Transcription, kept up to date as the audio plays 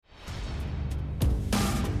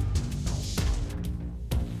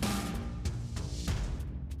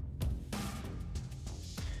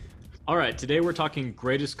All right, today we're talking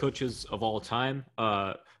greatest coaches of all time.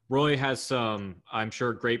 Roy has some, I'm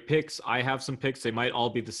sure, great picks. I have some picks. They might all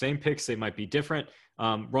be the same picks. They might be different.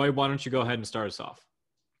 Roy, why don't you go ahead and start us off?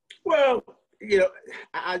 Well,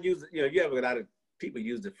 I use, you have a lot of people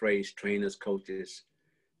use the phrase trainers, coaches.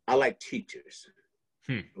 I like teachers,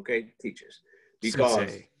 Hmm. okay? Teachers. Because,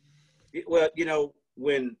 Sensei. well,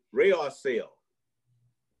 when Ray Arcel,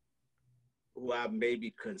 who I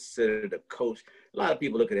maybe considered a coach, a lot of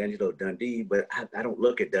people look at Angelo Dundee, but I don't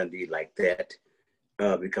look at Dundee like that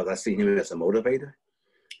because I see him as a motivator.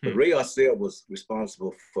 But Hmm. Ray Arcel was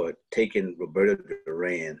responsible for taking Roberto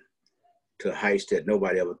Duran to heights that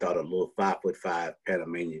nobody ever thought a little 5'5"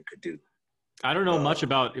 Panamanian could do. I don't know much Uh,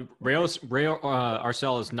 about Ray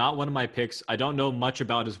Arcel is not one of my picks. I don't know much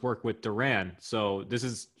about his work with Duran, so this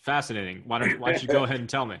is fascinating. Why don't you go ahead and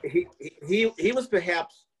tell me? he was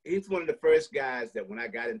perhaps he's one of the first guys that when I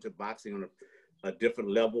got into boxing on a different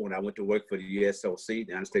level, when I went to work for the USOC,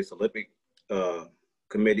 the United States Olympic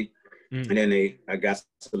Committee, Hmm. and then I got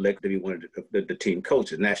selected to be one of the team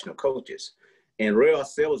coaches, national coaches. And Ray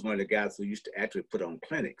Arcel was one of the guys who used to actually put on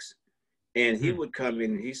clinics. And he Hmm. would come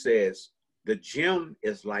in and he says, the gym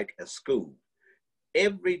is like a school.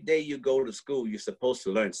 Every day you go to school, you're supposed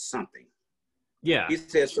to learn something. Yeah. He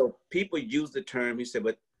said, so people use the term, he said,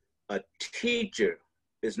 but a teacher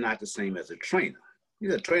is not the same as a trainer.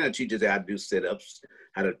 A trainer teaches you how to do sit-ups,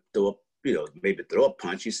 how to throw, maybe throw a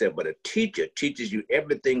punch. He said, but a teacher teaches you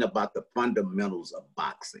everything about the fundamentals of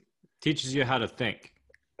boxing, Teaches you how to think.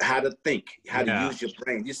 how to think, how to Yeah. use your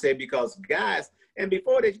brain. You said, because guys, and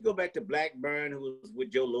before that, you go back to Blackburn, who was with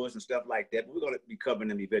Joe Louis and stuff like that. But we're going to be covering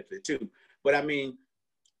them eventually too. But I mean,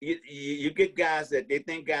 you get guys that they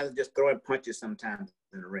think guys are just throwing punches sometimes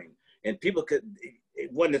in the ring. And people could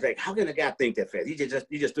wonder, like, how can a guy think that fast? He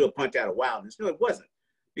just threw a punch out of wildness. No, it wasn't.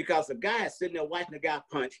 Because the guy is sitting there watching the guy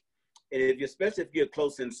punch. And especially if you're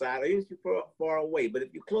close inside, or even if you're far away, but if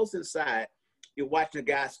you're close inside, you're watching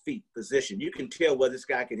the guy's feet position. You can tell whether this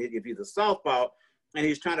guy can hit. If he's a southpaw and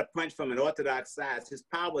he's trying to punch from an orthodox side, his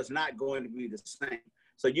power is not going to be the same.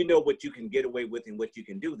 So you know what you can get away with and what you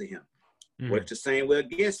can do to him. Hmm. Works the same way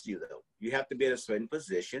against you, though. You have to be in a certain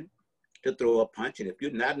position to throw a punch. And if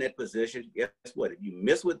you're not in that position, guess what? If you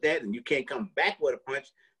miss with that and you can't come back with a punch,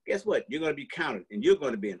 guess what? You're going to be countered and you're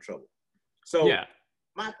going to be in trouble. So Yeah.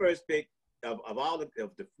 my first pick of all of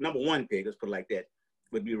the number one pick, let's put it like that,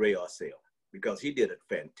 would be Ray Arcel, because he did a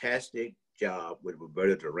fantastic job with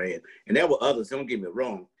Roberto Duran. And there were others, don't get me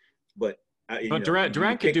wrong, but But you Durant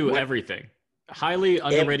could pick do one, everything.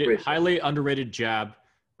 everything. Highly underrated jab.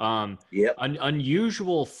 Yep.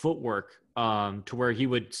 Unusual footwork. To where he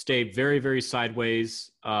would stay very, very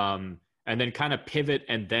sideways. And then kind of pivot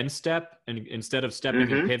and then step, and instead of stepping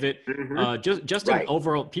and Mm-hmm. pivot. Mm-hmm. Just an Right.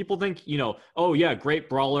 overall. People think oh yeah, great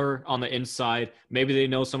brawler on the inside. Maybe they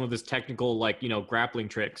know some of his technical grappling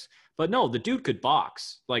tricks. But no, the dude could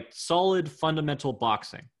box, like solid fundamental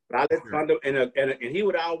boxing. Sure. And he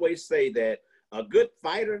would always say that a good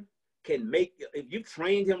fighter can make, if you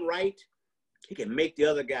trained him right, he can make the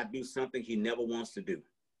other guy do something he never wants to do.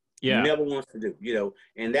 Yeah. Never wants to do.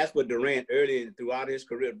 And that's what Durant early throughout his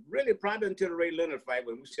career, really probably until the Ray Leonard fight,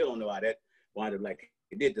 but we still don't know how that wound up like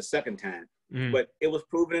he did the second time. Mhm. But it was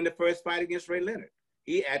proven in the first fight against Ray Leonard.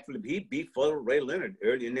 He beat for Ray Leonard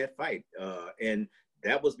early in that fight. And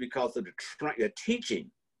that was because of the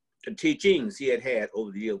teachings he had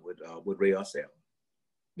over the year with Ray Arcel.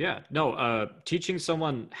 Yeah, no, teaching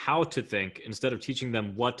someone how to think instead of teaching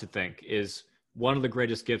them what to think is one of the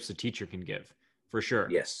greatest gifts a teacher can give, for sure.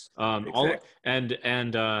 Yes, All exactly.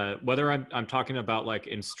 and whether I'm talking about like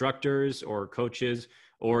instructors or coaches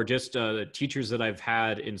or just teachers that I've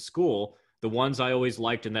had in school, the ones I always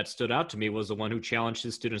liked and that stood out to me was the one who challenged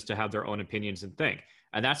his students to have their own opinions and think.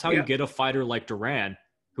 And that's how you Yeah, get a fighter like Duran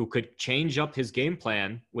who could change up his game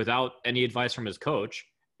plan without any advice from his coach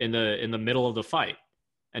in the middle of the fight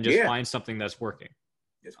and just yeah, find something that's working.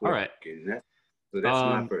 it's All right. working. So that's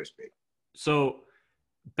my Um, first pick. so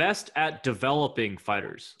best at developing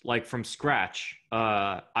fighters, like from scratch.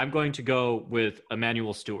 I'm going to go with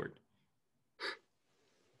Emmanuel Stewart.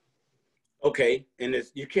 Okay, and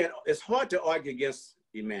it's hard to argue against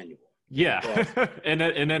Emmanuel Yeah, because in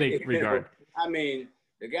any regard. I mean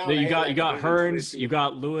the guy You only had got you like got Hearns, you 122.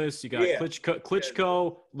 got Lewis, you got Yeah, Klitschko. yeah,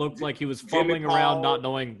 Klitschko looked like he was Jimmy fumbling around, not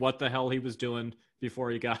Paul, knowing what the hell he was doing before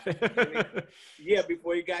he got. Jimmy. Yeah,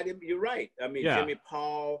 before he got him, you're right. I mean Yeah, Jimmy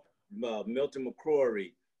Paul, Milton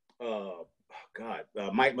McCrory,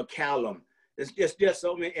 Mike McCallum. It's just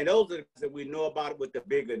so many, and those are the guys that we know about with the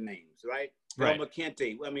bigger names, right? El right.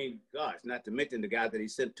 McKenty. I mean, gosh, not to mention the guys that he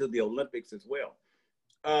sent to the Olympics as well.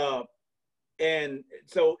 Uh, And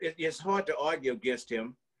so it's hard to argue against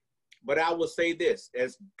him. But I will say this,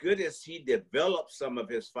 as good as he developed some of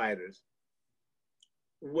his fighters,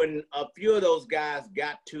 when a few of those guys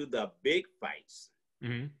got to the big fights,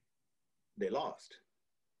 they lost.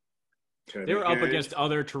 They were up against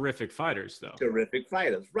other terrific fighters, though. Terrific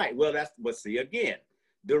fighters, right. Well, see, again,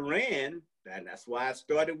 Duran, and that's why I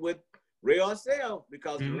started with Ray Arcel,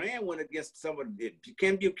 because Duran went against somebody.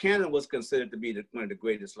 Ken Buchanan was considered to be one of the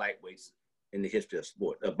greatest lightweights in the history of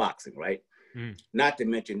sport, of boxing, right? Not to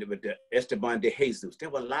mention the Esteban de Jesus. There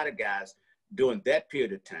were a lot of guys during that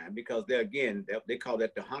period of time, because they call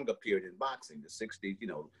that the hunger period in boxing, the 60s,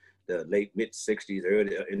 the late mid 60s,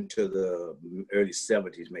 early into the early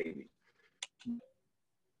 70s, maybe.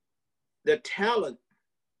 The talent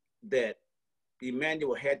that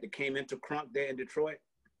Emmanuel had that came into Crunk there in Detroit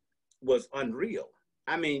was unreal.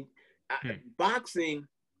 I mean, boxing,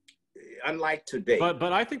 unlike today.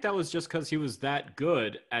 But I think that was just because he was that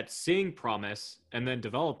good at seeing promise and then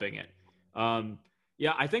developing it.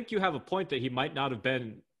 Yeah, I think you have a point that he might not have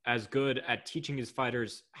been as good at teaching his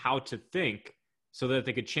fighters how to think so that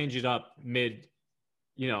they could change it up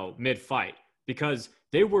mid-fight, because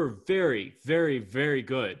they were very, very, very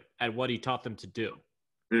good at what he taught them to do.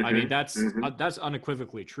 I mean, that's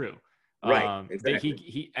unequivocally true. Right.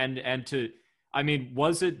 Exactly.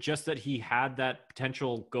 Was it just that he had that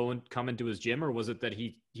potential come into his gym, or was it that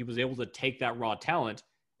he was able to take that raw talent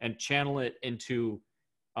and channel it into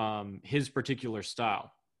his particular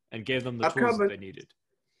style and gave them the tools that they needed?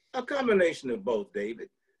 A combination of both, David.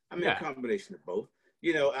 A combination of both.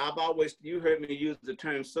 You heard me use the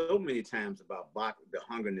term so many times about the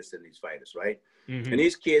hungerness in these fighters, right? And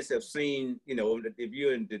these kids have seen, if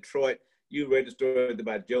you're in Detroit, you read the stories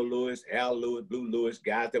about Joe Louis, Al Louis, Blue Louis,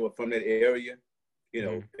 guys that were from that area,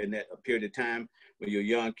 in that period of time when you're a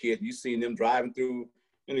young kid. You seen them driving through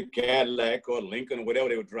in a Cadillac or Lincoln or whatever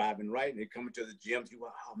they were driving, right? And they coming to the gyms. You were,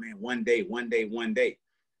 oh man, one day.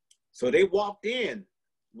 So they walked in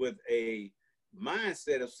with a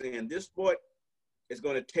mindset of saying, this sport is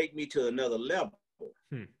going to take me to another level.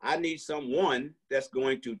 I need someone that's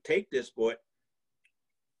going to take this sport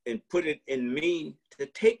and put it in me to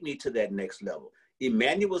take me to that next level.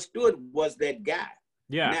 Emmanuel Stewart was that guy.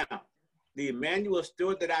 Yeah. Now, the Emmanuel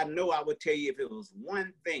Stewart that I know, I would tell you, if it was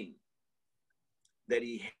one thing that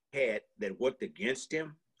he had that worked against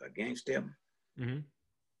him,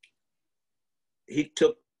 he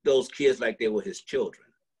took those kids like they were his children,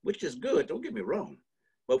 which is good. Don't get me wrong.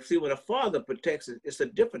 But see, when a father protects, it's a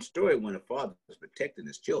different story when a father is protecting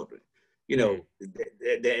his children,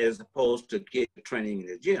 as opposed to kids training in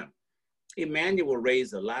the gym. Emmanuel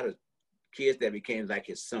raised a lot of kids that became like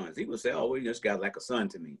his sons. He would say, oh, well, this guy's like a son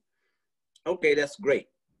to me. Okay, that's great.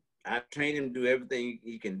 I train him to do everything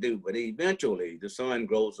he can do, but eventually the son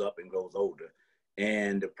grows up and grows older.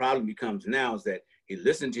 And the problem becomes now is that he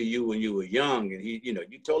listened to you when you were young, and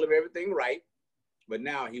you told him everything right, but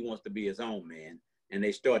now he wants to be his own man. And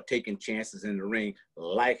they start taking chances in the ring,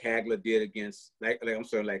 like Hagler did against, like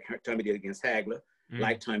Tommy did against Hagler,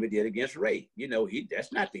 like Tommy did against Ray. He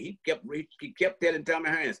kept telling Tommy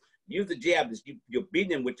Hearns, use the jab. You're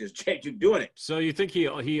beating him with this jab. You're doing it. So you think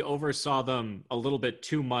he oversaw them a little bit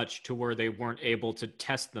too much to where they weren't able to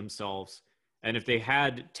test themselves, and if they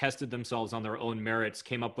had tested themselves on their own merits,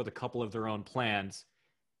 came up with a couple of their own plans,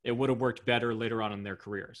 it would have worked better later on in their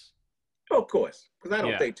careers. Oh, of course, because I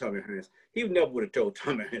don't think Tommy Hearns, he never would have told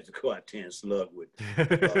Tommy Hearns to go out there and slug with.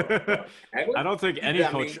 I don't think any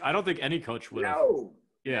coach. I don't think any coach would have. No,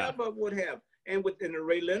 never would have. And within the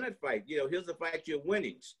Ray Leonard fight, here's a fight you're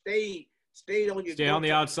winning. Stay on your. Stay on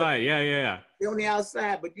the outside. Yeah. Stay on the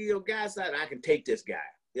outside, but guy's side, I can take this guy.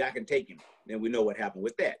 Yeah, I can take him. And we know what happened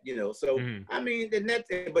with that. So I mean,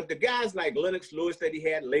 but the guys like Lennox Lewis that he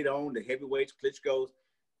had later on, the heavyweights, Klitschko's,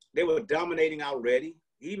 they were dominating already.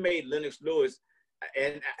 He made Lennox Lewis,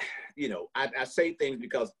 and I say things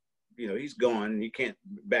because he's gone and you can't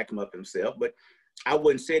back him up himself. But I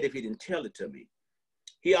wouldn't say it if he didn't tell it to me.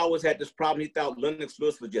 He always had this problem. He thought Lennox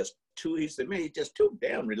Lewis was just too. He said, "Man, he's just too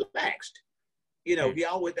damn relaxed." He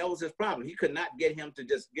always, that was his problem. He could not get him to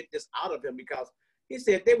just get this out of him, because he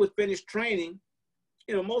said if they would finish training,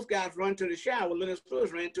 most guys run to the shower. Lennox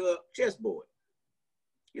Lewis ran to a chessboard.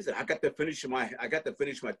 He said, I got to finish my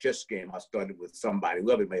chess game. I started with somebody,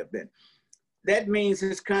 whoever it may have been. That means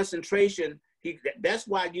his concentration, that's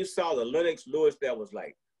why you saw the Lennox Lewis that was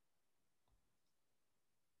like,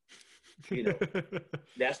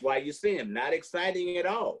 that's why you see him, not exciting at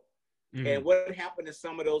all. And what happened in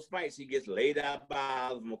some of those fights, he gets laid out by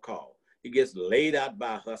Oliver McCall. He gets laid out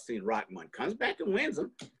by Hussein Rahman, comes back and wins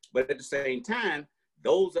them. But at the same time,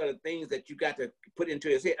 Those are the things that you got to put into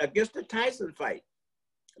his head. Against the Tyson fight,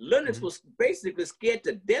 Lennox was basically scared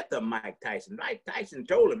to death of Mike Tyson. Mike Tyson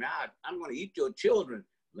told him, I'm going to eat your children.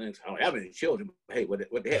 Lennox, I don't have any children. Hey, what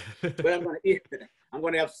the heck? But I'm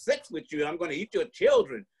going to have sex with you. I'm going to eat your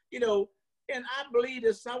children. You know, and I believe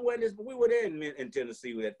that somewhere in this, we were there in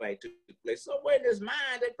Tennessee where that fight took place. Somewhere in his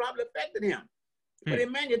mind, that probably affected him. But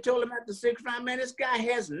Emmanuel told him after 6 rounds, man, this guy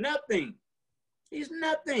has nothing. He's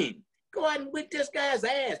nothing. Go out and whip this guy's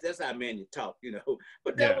ass. That's how Emmanuel talked, you know.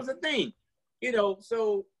 But that was the thing, you know.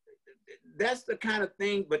 So that's the kind of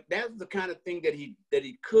thing. But that's the kind of thing that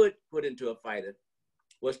he could put into a fighter,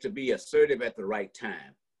 was to be assertive at the right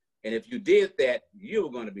time. And if you did that, you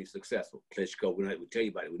were going to be successful. Klitschko, we tell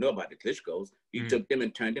you about it. We know about the Klitschkos. He took them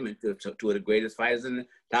and turned them into two of the greatest fighters in the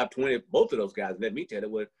top 20. Both of those guys, let me tell you,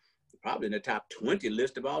 were probably in the top 20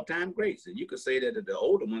 list of all-time greats. And you could say that the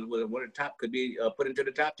older ones were one of the top, could be put into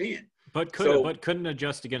the top 10. But couldn't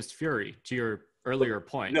adjust against Fury, to your earlier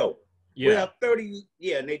point. No. Yeah. Well, 30,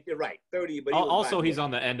 yeah, and they're right, 30. But also, he's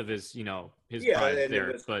on the end of his, you know, his prime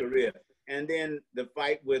there. His career. And then the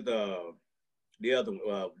fight with the other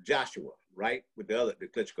Joshua, right? With the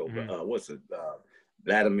Klitschko, what's it?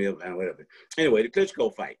 Vladimir, whatever. Anyway, the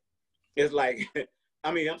Klitschko fight. It's like,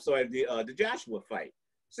 I mean, I'm sorry, the Joshua fight.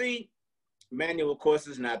 See, Manuel, of course,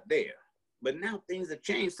 is not there. But now things have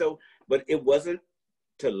changed. So, but it wasn't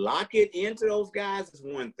to lock it into those guys is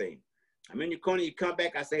one thing. I'm in your corner, you come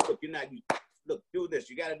back, I say, look, look, do this,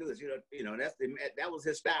 you got to do this. You know, that was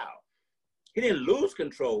his style. He didn't lose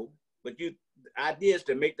control, but the idea is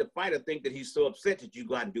to make the fighter think that he's so upset that you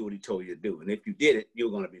go out and do what he told you to do. And if you did it,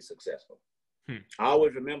 you're going to be successful. I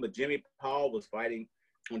always remember Jimmy Paul was fighting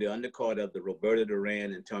on the undercard of the Roberto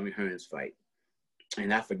Duran and Tommy Hearns fight.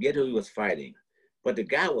 And I forget who he was fighting, but the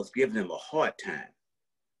guy was giving him a hard time.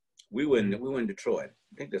 We were in Detroit.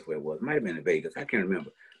 I think that's where it was. It might have been in Vegas. I can't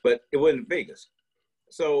remember, but it wasn't Vegas.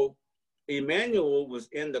 So Emmanuel was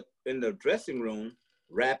in the dressing room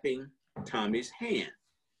wrapping Tommy's hand.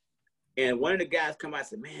 And one of the guys come out and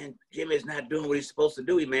said, man, Jimmy's not doing what he's supposed to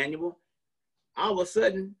do, Emmanuel. All of a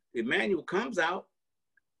sudden, Emmanuel comes out,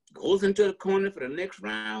 goes into the corner for the next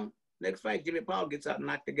round. Next fight, Jimmy Paul gets out and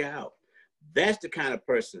knocks the guy out. That's the kind of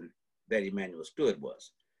person that Emmanuel Stewart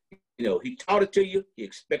was. You know, he taught it to you. He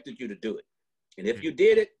expected you to do it. And if you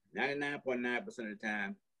did it, 99.9% of the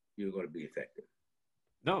time, you were going to be effective.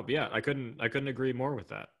 No, yeah, I couldn't agree more with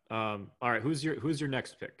that. All right, who's your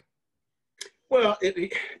next pick? Well,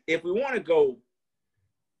 if we want to go,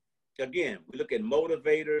 again, we look at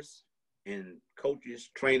motivators and coaches,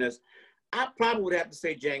 trainers, I probably would have to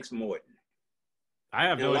say Jenks Morton. I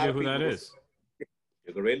have no idea who that is.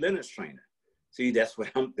 Sugar Ray Leonard's trainer. See, that's what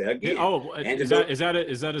I'm there again. Is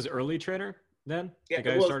that his early trainer then? Yeah, the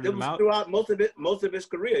guy it started him was out? throughout most of his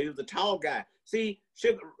career. He was a tall guy. See,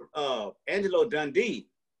 Angelo Dundee.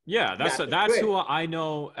 Yeah, that's who I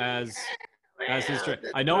know as his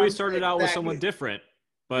trainer. I know he started out with someone different,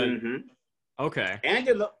 but okay.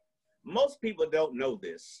 Angelo, most people don't know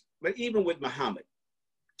this, but even with Muhammad,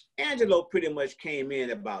 Angelo pretty much came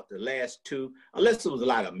in about the last two, unless there was a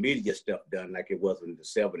lot of media stuff done like it was in the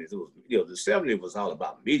 70s. It was, the 70s was all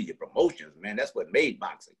about media promotions, man. That's what made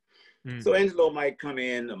boxing. So Angelo might come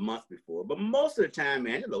in a month before, but most of the time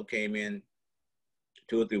Angelo came in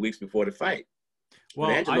 2 or 3 weeks before the fight. Well,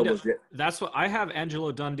 that's what I have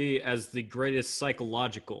Angelo Dundee as the greatest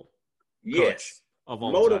psychological coach of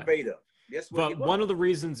all motivator. time. That's what But one of the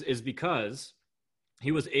reasons is because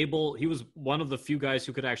he was one of the few guys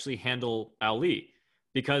who could actually handle Ali,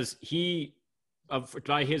 because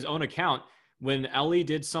by his own account, when Ali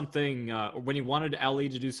did something, or when he wanted Ali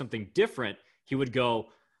to do something different, he would go,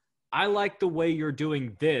 I like the way you're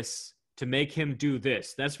doing this to make him do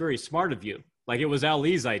this. That's very smart of you. Like it was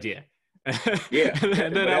Ali's idea. Yeah.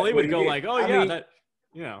 And then Ali would go like, oh,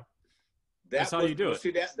 that's how you do it.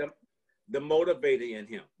 See, that's the motivator in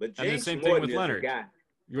him. But James and the same Morton thing with Leonard. Guy.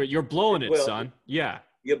 You're blowing it, son. Yeah.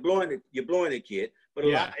 You're blowing it, kid. But a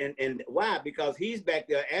lot, and why? Because he's back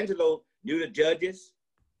there. Angelo knew the judges.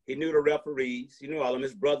 He knew the referees. He knew all of them.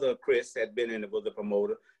 His brother, Chris, was a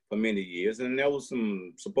promoter for many years. And there was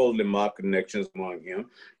some supposedly mob connections among him.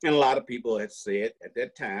 And a lot of people had said at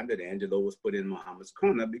that time that Angelo was put in Muhammad's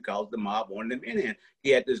corner because the mob wanted him in. He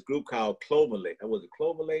had this group called Cloverley. Was it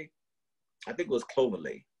Cloverley? I think it was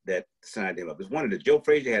Cloverley that signed him up. It's one of the, Joe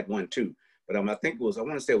Frazier had one too. But I want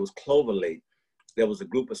to say it was Cloverley. There was a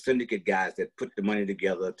group of syndicate guys that put the money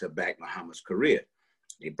together to back Muhammad's career.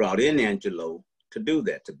 They brought in Angelo to do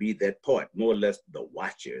that, to be that part, more or less the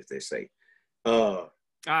watcher, as they say.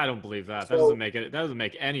 I don't believe that. That doesn't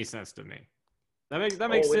make any sense to me.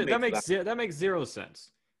 That makes zero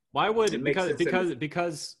sense. Why It would makes sense.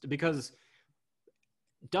 because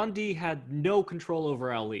Dundee had no control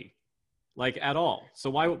over Ali, like at all. So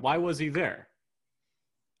why was he there?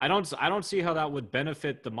 I don't see how that would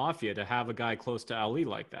benefit the mafia to have a guy close to Ali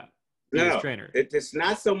like that, be his No, trainer. it's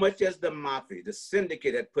not so much as the mafia. The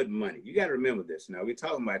syndicate had put money. You got to remember this. Now we're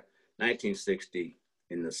talking about 1960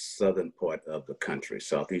 in the southern part of the country,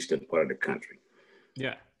 southeastern part of the country.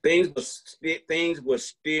 Yeah. Things were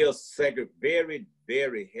still very,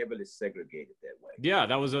 very heavily segregated that way. Yeah,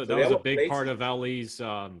 that was a big part of Ali's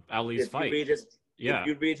fight. If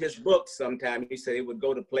you read his books, sometimes he said he would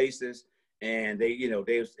go to places and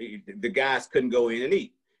the guys couldn't go in and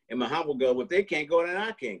eat. And Muhammad would go, well, if they can't go, then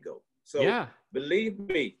I can't go. So yeah. Believe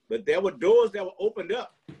me, but there were doors that were opened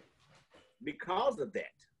up because of that.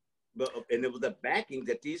 And it was the backing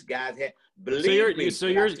that these guys had. So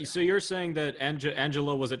you're saying that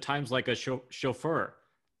Angelo was at times like a chauffeur,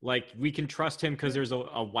 like we can trust him because there's a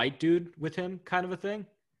white dude with him, kind of a thing.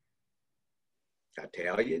 I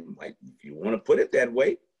tell you, like, if you want to put it that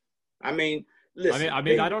way. I mean, listen. I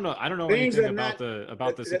mean, I don't know anything about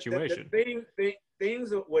the situation.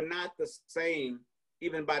 Things were not the same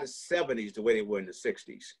even by the 70s the way they were in the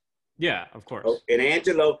 60s. Yeah, of course. Oh, and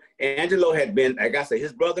Angelo had been, like I said,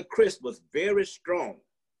 his brother Chris was very strong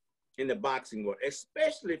in the boxing world,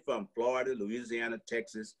 especially from Florida, Louisiana,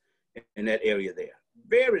 Texas, and that area there.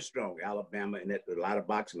 Very strong, Alabama, and that a lot of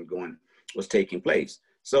boxing was taking place.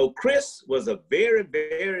 So Chris was a very,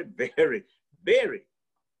 very, very, very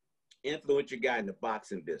influential guy in the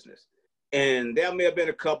boxing business. And there may have been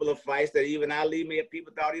a couple of fights that even Ali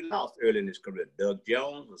people thought he lost early in his career. Doug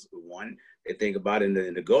Jones was the one they think about in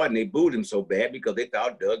the Garden. They booed him so bad because they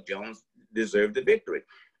thought Doug Jones deserved the victory.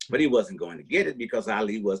 But he wasn't going to get it because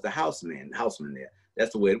Ali was the houseman there.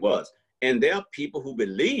 That's the way it was. And there are people who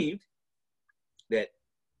believed that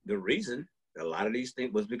the reason a lot of these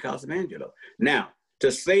things was because of Angelo. Now,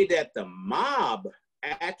 to say that the mob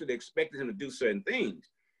actually expected him to do certain things,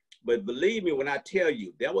 but believe me when I tell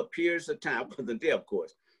you, there were periods of time, I wasn't there, of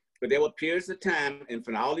course, but there were periods of time, and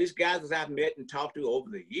from all these guys that I've met and talked to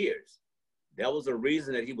over the years, there was a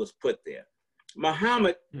reason that he was put there.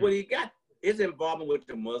 Muhammad, when he got his involvement with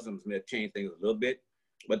the Muslims, may have changed things a little bit,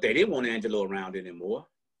 but they didn't want Angelo around anymore.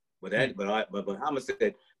 But Muhammad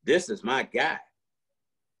said, this is my guy.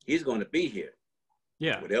 He's going to be here.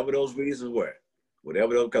 Yeah. Whatever those reasons were.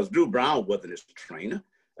 Because Drew Brown wasn't his trainer.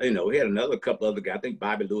 You know, he had a couple other guys. I think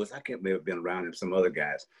Bobby Lewis, I can't remember, been around him, some other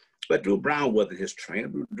guys. But Drew Brown wasn't his trainer.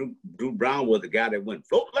 Drew Brown was the guy that went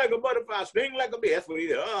float like a butterfly, sting like a bee. That's what he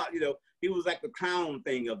did. He was like the clown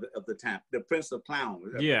thing of the time, the Prince of Clown.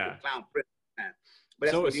 Yeah. The clown prince of the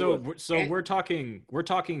time. So we're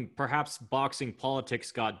talking perhaps boxing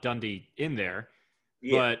politics got Dundee in there,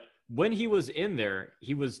 but when he was in there,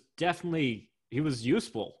 he was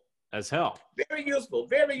useful as hell. Very useful.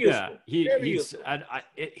 Yeah,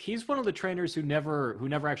 he's one of the trainers who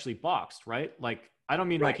never actually boxed, right? Like, I don't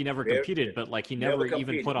mean like he never competed, but like he never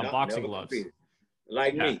even put on boxing gloves. Competed.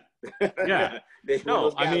 Like me. Yeah.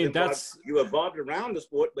 No, I mean, you evolved around the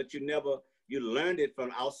sport, but you learned it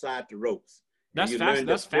from outside the ropes.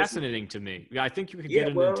 That's fascinating to me. I think you could get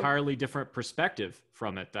an entirely different perspective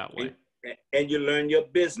from it that way. And you learn your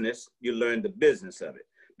business. You learn the business of it.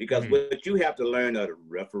 Because what you have to learn are the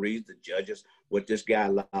referees, the judges, what this guy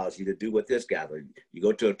allows you to do, what this guy does. You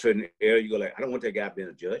go to a certain area, you go like, I don't want that guy being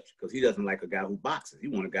a judge because he doesn't like a guy who boxes. He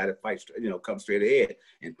wants a guy that fights, come straight ahead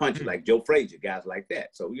and punches like Joe Frazier, guys like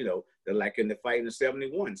that. So, they're like in the fight in the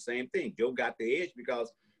 71, same thing. Joe got the edge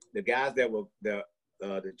because the guys that were the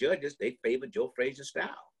judges, they favored Joe Frazier's style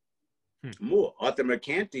more. Arthur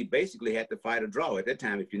Mercanti basically had to fight a draw at that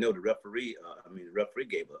time. If the referee, the referee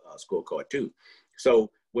gave a scorecard too.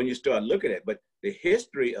 So when you start looking at it, but the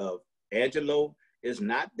history of Angelo is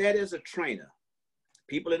not that as a trainer.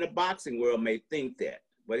 People in the boxing world may think that,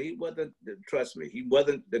 but he wasn't, trust me, he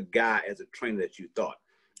wasn't the guy as a trainer that you thought.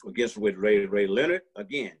 Against with Ray Leonard,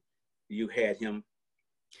 again, you had him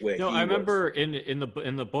where I remember in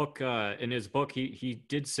the book, in his book, he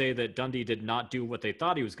did say that Dundee did not do what they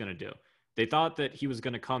thought he was going to do. They thought that he was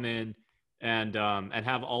going to come in and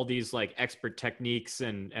have all these like expert techniques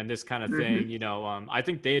and this kind of thing. I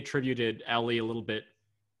think they attributed Ali a little bit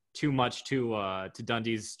too much to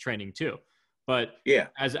Dundee's training too. But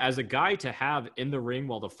as a guy to have in the ring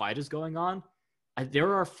while the fight is going on,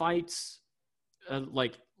 there are fights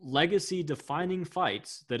like legacy defining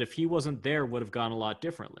fights that if he wasn't there would have gone a lot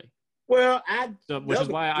differently. Well, which is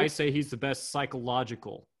why I say he's the best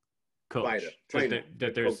psychological coach trainer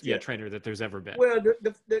that there's ever been. Well,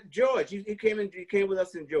 the George, he came with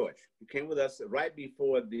us in George. He came with us right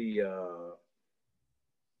before the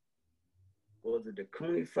was it the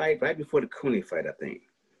Cooney fight? Right before the Cooney fight, I think.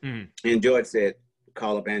 Mhm. And George said,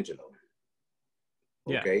 call up Angelo.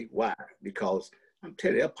 Yeah. Okay, why? Because I'm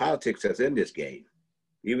telling you, politics is in this game.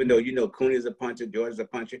 Even though, you know, Cooney is a puncher, George is a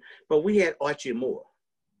puncher, but we had Archie Moore.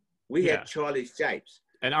 We Yeah. had Charlie Shipes.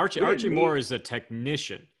 And Archie Moore is a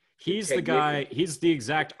technician. He's the guy, he's the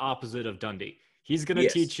exact opposite of Dundee. He's going to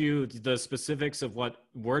teach you the specifics of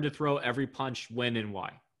where to throw every punch, when, and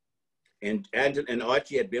why. And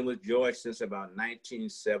Archie had been with George since about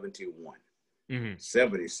 1971,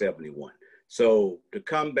 71. So to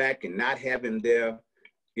come back and not have him there,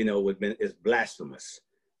 you know, is blasphemous.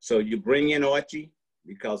 So you bring in Archie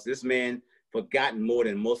because this man forgotten more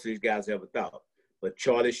than most of these guys ever thought. But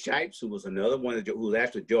Charlie Shipes, who was another one, who was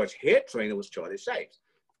actually George's head trainer, was Charlie Shipes.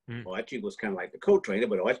 Archie was kind of like the co-trainer,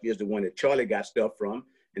 but Archie is the one that Charlie got stuff from,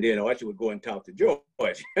 and then Archie would go and talk to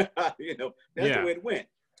George. You know, that's the way it went.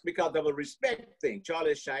 Because of a respect thing.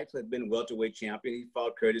 Charlie Shipes had been welterweight champion. He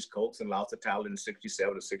fought Curtis Coates and lost the title in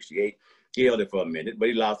 67 or 68. He held it for a minute, but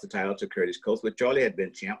he lost the title to Curtis Coates. But Charlie had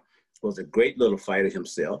been champ, was a great little fighter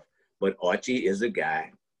himself. But Archie is a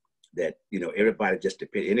guy that, you know, everybody just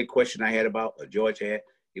depends. Any question I had about, or George had,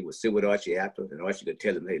 he would sit with Archie after, and Archie could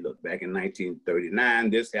tell him, hey, look, back in 1939,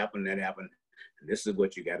 this happened, that happened, and this is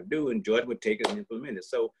what you got to do. And George would take it and implement it.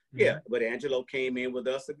 So, yeah, but Angelo came in with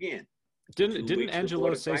us again. Didn't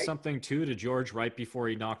Angelo say something too to George right before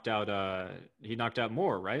he knocked out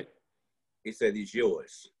Moore, right? He said, he's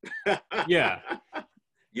yours. Yeah.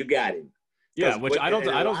 You got him. Yeah, which I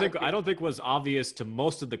don't think was obvious to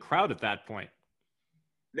most of the crowd at that point.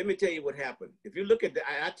 Let me tell you what happened. If you look at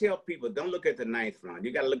I tell people, don't look at the 9th round.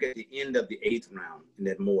 You got to look at the end of the 8th round in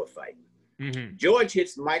that Moore fight. George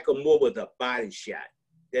hits Michael Moore with a body shot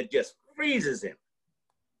that just freezes him.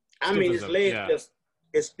 I mean, his legs just,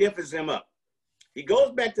 it stiffens him up. He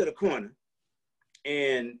goes back to the corner,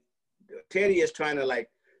 and Teddy is trying to like,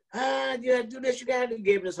 you gotta do this, you gotta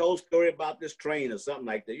give him this whole story about this train or something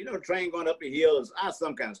like that. You know, the train going up the hill is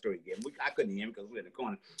some kind of story he gave him. I couldn't hear him because we were in the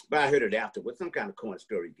corner, but I heard it afterwards. Some kind of corner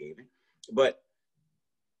story he gave him. But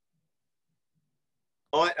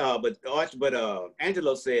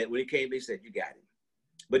Angelo said when he came, he said, you got him.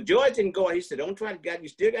 But George didn't go. He said, don't try to get, you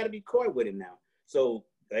still got to be coy with him now. So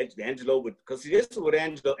Angelo would, because this is what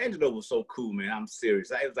Angelo was so cool, man. I'm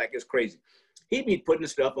serious. I was like, it's crazy. He'd be putting the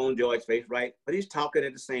stuff on George's face, right? But he's talking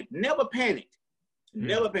at the same, never panicked.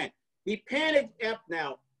 Never panicked. He panicked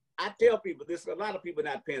now. I tell people this, a lot of people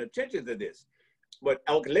not paying attention to this. But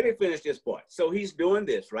okay, let me finish this part. So he's doing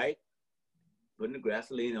this, right? Putting the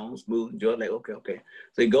gasoline on smooth. And George like, okay.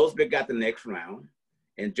 So he goes back, got the next round.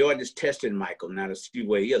 And George is testing Michael now to see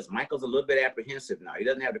where he is. Michael's a little bit apprehensive now. He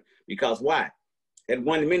doesn't have to, because why? At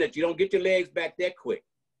 1 minute, you don't get your legs back that quick.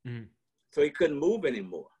 So he couldn't move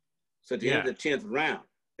anymore. So at the end of the 10th round,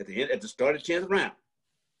 at the start of the 10th round,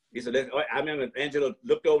 he said, I remember Angelo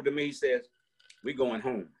looked over to me, he says, we're going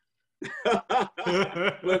home.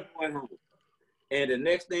 We're going home. And the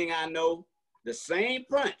next thing I know, the same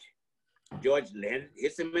punch, George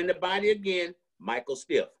hits him in the body again, Michael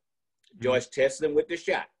stiff. George tests him with the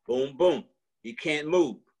shot. Boom, boom. He can't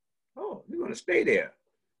move. Oh, you're going to stay there.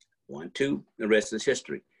 1, 2, the rest is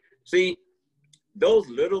history. See, those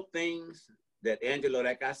little things that Angelo,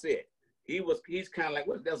 like I said, he's kind of like,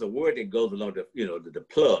 well, there's a word that goes along the, you know, the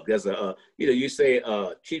plug. There's a, you know, you say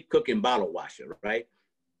cheap cooking bottle washer, right?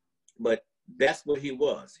 But that's what he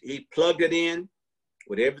was. He plugged it in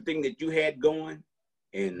with everything that you had going.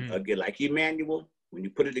 And again, like Emmanuel, when you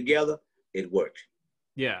put it together, it worked.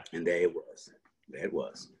 Yeah. And there it was. There it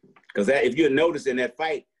was. Because if you notice in that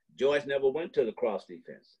fight, George never went to the cross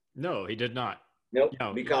defense. No, he did not. Nope.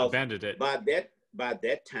 No, because abandoned it. By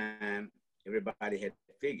that time, everybody had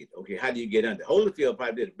figured, okay, how do you get under? Holyfield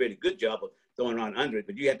probably did a pretty good job of throwing around under it,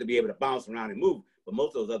 but you have to be able to bounce around and move. But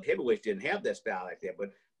most of those other heavyweights didn't have that style like that.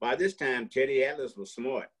 But by this time, Teddy Atlas was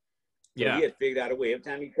smart. So he had figured out a way. Every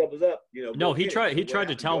time he covers up, you know. No, he tried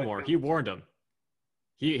to tell Moore. He warned him.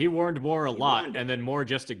 He warned Moore a lot, and then Moore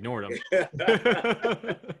just ignored him.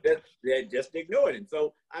 They just ignored him.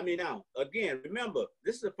 So, I mean, now, again, remember,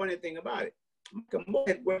 this is the funny thing about it. Michael Moore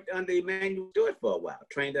had worked under Emmanuel Stewart for a while,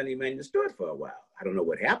 trained under Emmanuel Stewart for a while. I don't know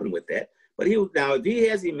what happened with that. But now, if he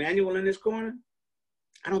has Emmanuel in his corner,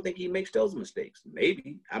 I don't think he makes those mistakes.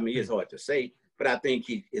 Maybe. I mean, it's hard to say, but I think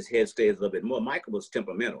his head stays a little bit more. Michael was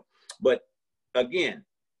temperamental. But, again,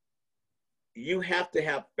 you have to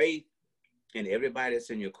have faith in everybody that's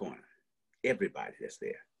in your corner, everybody that's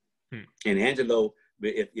there. And Angelo,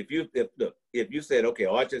 if you said, okay,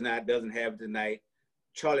 Archer doesn't have it tonight,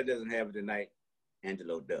 Charlie doesn't have it tonight,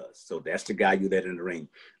 Angelo does. So that's the guy you let in the ring.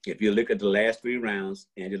 If you look at the last 3 rounds,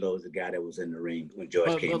 Angelo is the guy that was in the ring when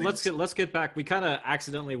George came But in. let's get back. We kind of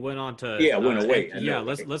accidentally went on to went away. yeah.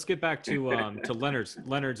 Let's get back to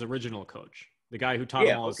Leonard's original coach, the guy who taught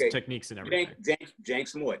him all his techniques and everything.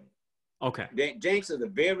 Jenks Morton. Okay. Jenks is a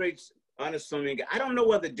very unassuming guy. I don't know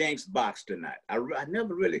whether Jenks boxed or not. I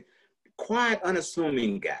never really quiet,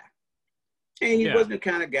 unassuming guy, and he wasn't the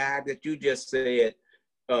kind of guy that you just said,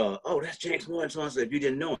 "Oh, that's Jenks Morton." So if you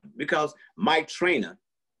didn't know him, because Mike Trainer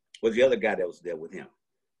was the other guy that was there with him.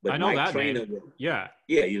 But I know Mike that Trainer, name. Yeah.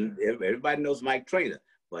 Everybody knows Mike Trainer.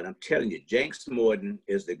 But I'm telling you, Jenks Morton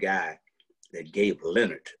is the guy that gave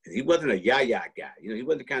Leonard. He wasn't a yah-yah guy. He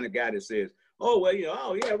wasn't the kind of guy that says, "Oh, well,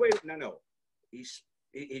 oh, yeah, wait." No.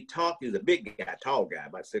 He talked. He's a big guy, tall guy,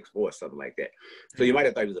 about 6'4", something like that. So you might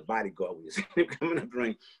have thought he was a bodyguard when you see him coming up the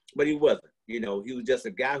ring, but he wasn't. He was just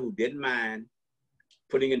a guy who didn't mind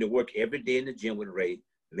putting into work every day in the gym with Ray,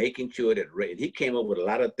 making sure that Ray, and he came up with a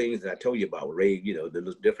lot of things that I told you about. Ray,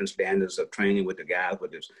 the different standards of training with the guys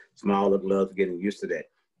with the smaller gloves, getting used to that.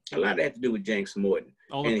 A lot of that had to do with Jenks Morton.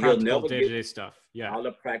 All the practical day-to-day stuff. Yeah. All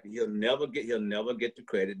the practice. He'll never get the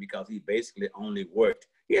credit because he basically only worked.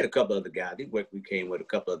 He had a couple other guys. We came with a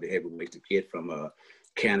couple of the heavyweights, the kid from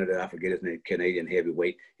Canada, I forget his name, Canadian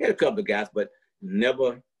heavyweight. He had a couple of guys, but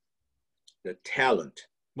never the talent.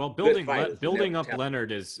 Well, building up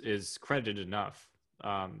Leonard is credit enough.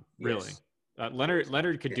 Really. Yes.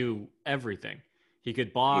 Leonard could do everything. He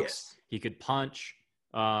could box, yes. He could punch.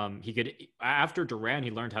 He could, after Duran,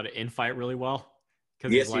 he learned how to infight really well.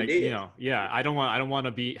 Because yes, he's like, he did. I don't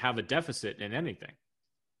want to have a deficit in anything.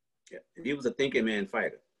 Yeah. He was a thinking man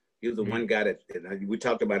fighter. He was the one guy that we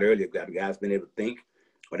talked about earlier. The guy's been able to think,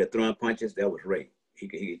 or they're throwing punches. That was Ray.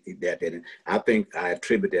 He did that. And I think I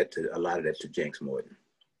attribute a lot of that to Jenks Morton.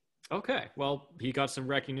 Okay, well, he got some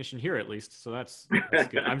recognition here at least, so that's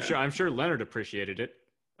good. I'm sure Leonard appreciated it.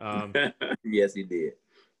 Yes, he did.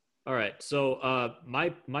 All right, so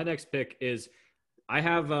my next pick is I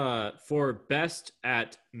have for best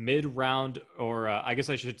at mid-round, or I guess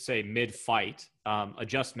I should say mid-fight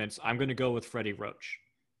adjustments. I'm going to go with Freddie Roach,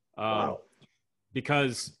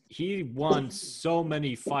 because he won so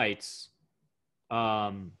many fights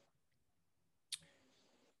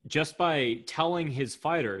just by telling his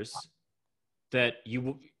fighters that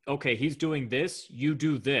he's doing this, you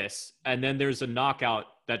do this, and then there's a knockout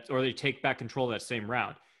or they take back control of that same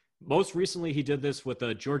round. Most recently, he did this with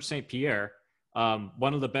George St. Pierre,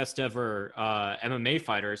 one of the best ever MMA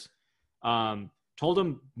fighters. Told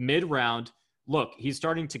him mid-round, look, he's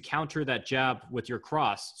starting to counter that jab with your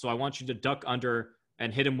cross, so I want you to duck under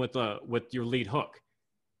and hit him with your lead hook.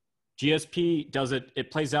 GSP does it. It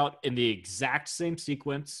plays out in the exact same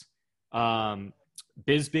sequence.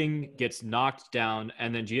 Bisping gets knocked down,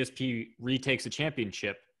 and then GSP retakes a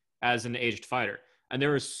championship as an aged fighter. And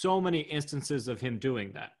there are so many instances of him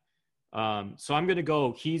doing that. So I'm going to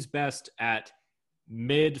go, he's best at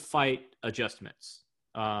mid-fight adjustments.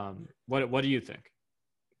 What do you think?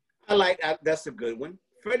 That's a good one.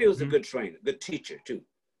 Freddie was a good trainer, good teacher too.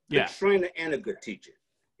 Good trainer and a good teacher.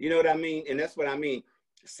 You know what I mean? And that's what I mean.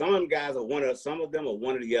 Some of them guys some of them are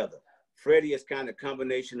one or the other. Freddie is kind of a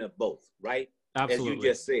combination of both, right? Absolutely. As you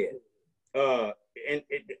just said.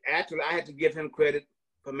 Actually, I had to give him credit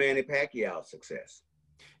for Manny Pacquiao's success.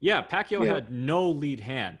 Yeah, Pacquiao had no lead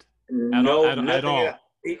hand at all.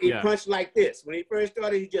 He punched like this. When he first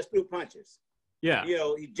started, he just threw punches. Yeah.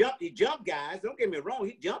 He jumped guys. Don't get me wrong,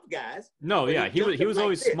 he jumped guys. No, yeah, he was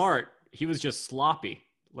always smart. He was just sloppy,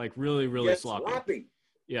 like really, really sloppy.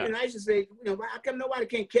 Yeah. And I used to say, how come nobody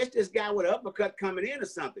can catch this guy with an uppercut coming in or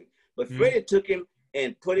something? But Freddie took him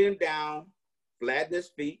and put him down, flattened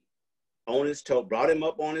his feet, on his toe, brought him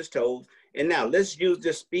up on his toes. And now let's use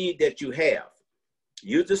the speed that you have.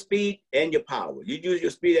 Use the speed and your power. You use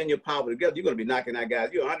your speed and your power together, you're going to be knocking that guy.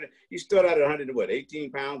 You start out at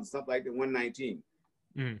 18 pounds or something like that, 119.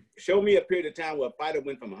 Show me a period of time where a fighter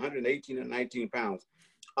went from 118 or 19 pounds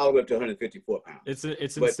all the way up to 154 pounds. It's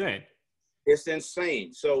insane. It's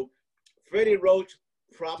insane. So Freddie Roach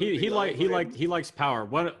probably he likes power.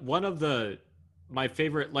 One of the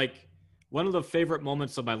favorite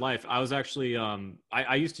moments of my life. I was actually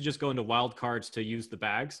I used to just go into wild cards to use the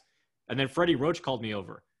bags, and then Freddie Roach called me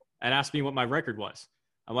over and asked me what my record was.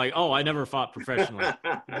 I'm like, oh, I never fought professionally.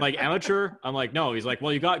 Like amateur? I'm like, no. He's like,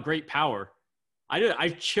 well, you got great power. I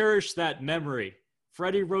cherish that memory.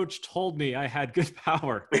 Freddie Roach told me I had good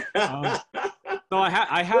power. So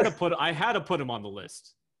I had to put him on the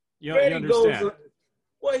list. You understand?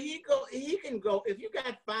 He can go. If you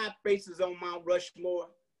got 5 faces on Mount Rushmore,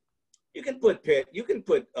 you can put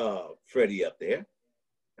Freddie up there.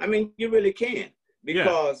 I mean, you really can. Yeah.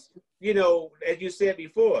 because, you know, as you said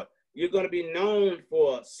before, you're going to be known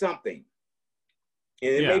for something.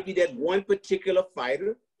 And it may Yeah. be that one particular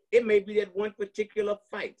fighter. It may be that one particular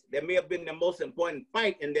fight that may have been the most important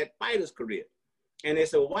fight in that fighter's career. And they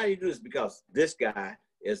said, well, why do you do this? Because this guy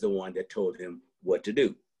is the one that told him what to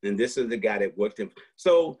do. And this is the guy that worked him.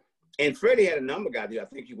 So, and Freddie had a number of guys. I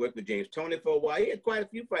think he worked with James Toney for a while. He had quite a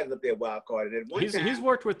few fighters up there wild card. And at one time, He's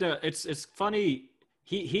worked with it's funny.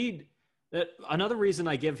 Another reason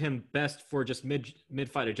I give him best for just mid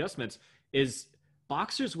fight adjustments is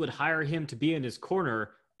boxers would hire him to be in his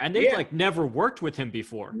corner, and they've like never worked with him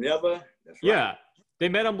before. Never. That's right. Yeah. They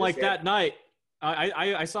met him like that night.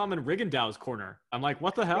 I saw him in Riggindau's corner. I'm like,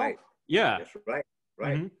 what the hell? Right. Yeah. That's right.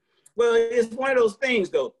 Right. Mm-hmm. Well, it's one of those things,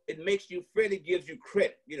 though. It makes you, Freddie gives you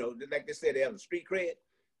credit. You know, like they said, they have a street cred.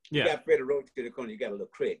 You got Freddie Roach to the corner, you got a little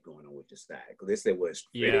cred going on with your style. Because they say, well,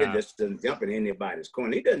 Freddie just doesn't jump in anybody's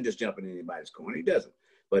corner. He doesn't just jump in anybody's corner. He doesn't.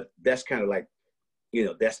 But that's kind of like, you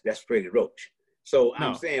know, that's Freddie Roach. So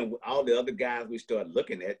I'm saying all the other guys we start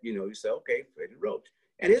looking at, you know, you say, okay, Freddie Roach.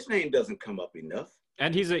 And his name doesn't come up enough.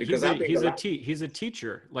 And he's a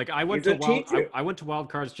teacher. Like I went to Wild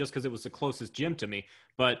Cards just because it was the closest gym to me.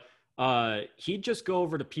 But he'd just go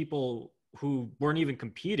over to people who weren't even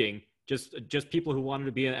competing, just people who wanted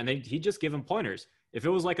to be in, and he'd just give them pointers. If it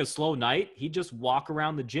was like a slow night, he'd just walk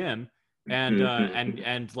around the gym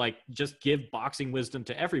and like just give boxing wisdom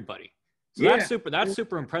to everybody. So that's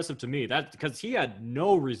super impressive to me. That because he had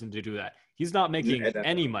no reason to do that. He's not making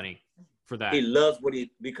any money for that. He loves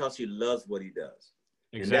because he loves what he does.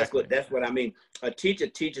 Exactly. And that's what I mean. A teacher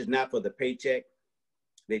teaches not for the paycheck.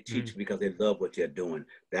 They teach because they love what they're doing.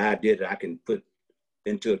 The idea that I can put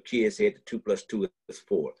into a kid's head that 2 + 2 is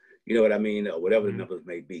 4. You know what I mean? Or whatever the numbers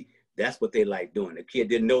may be. That's what they like doing. The kid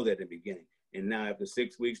didn't know that at the beginning. And now after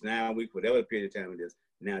 6 weeks, 9 weeks, whatever period of time it is,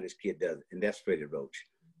 now this kid does it. And that's Freddie Roach.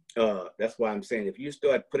 That's why I'm saying if you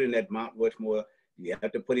start putting that Mount Rushmore, you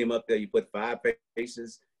have to put him up there. You put 5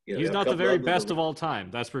 faces. You know, he's not the very best of all time,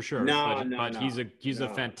 that's for sure. No, but he's a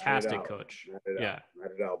fantastic coach.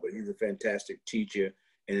 Not at all. But he's a fantastic teacher.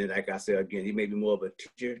 And like I said again, he may be more of a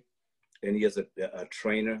teacher than he is a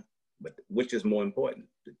trainer. But which is more important,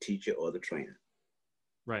 the teacher or the trainer?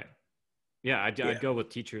 Right. Yeah, I'd go with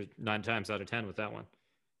teacher 9 times out of 10 with that one.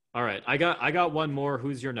 All right, I got one more.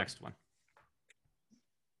 Who's your next one?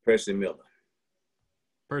 Percy Miller.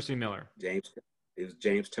 Percy Miller. It was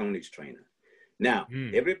James Toney's trainer. Now,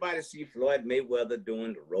 everybody see Floyd Mayweather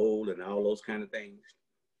doing the roll and all those kind of things.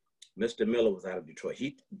 Mr. Miller was out of Detroit.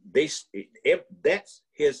 That's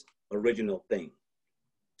his original thing.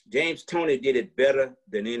 James Toney did it better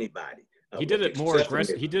than anybody. He did it more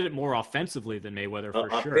aggressive. He did it more offensively than Mayweather for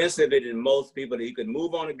sure. Offensively than most people. He could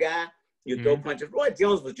move on a guy. You throw punches. Roy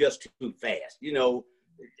Jones was just too fast. You know,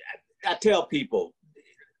 I tell people,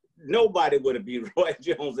 nobody would have beat Roy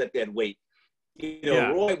Jones at that weight. You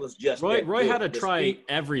know, Roy was just Roy had to try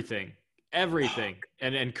everything,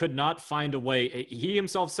 and could not find a way. He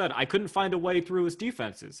himself said, I couldn't find a way through his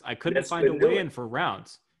defenses. I couldn't find a way in for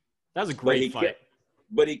rounds. That was a great fight.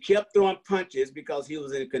 But he kept throwing punches because he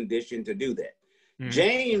was in condition to do that.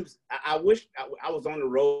 James, I wish I was on the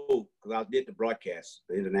road because I did the broadcast,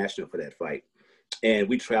 the international for that fight. And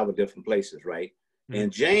we traveled different places, right?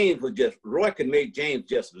 And James Roy could make James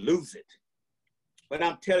just lose it. But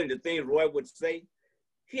I'm telling you, the thing Roy would say,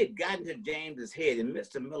 he had gotten to James's head, and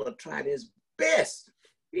Mr. Miller tried his best.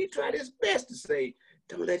 He tried his best to say,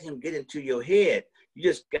 don't let him get into your head. You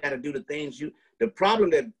just got to do the things the problem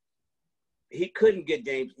that he couldn't get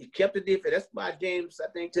James, he kept the defense. That's why James, I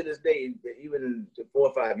think to this day, even 4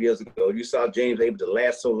 or 5 years ago, you saw James able to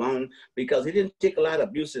last so long because he didn't take a lot of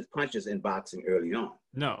abusive punches in boxing early on.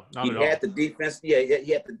 No, not at all. He had the defense. Yeah,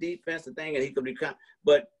 he had the defensive thing, and he could recover.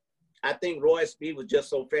 But I think Roy's speed was just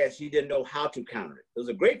so fast, he didn't know how to counter it. It was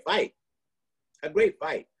a great fight.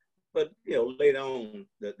 But, you know, later on,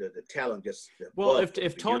 the talent just... Well,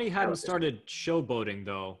 if Tony hadn't started showboating,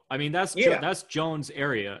 though, I mean, that's Jones'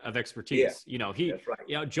 area of expertise. Yeah, you know, that's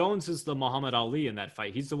right. Jones is the Muhammad Ali in that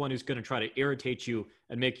fight. He's the one who's going to try to irritate you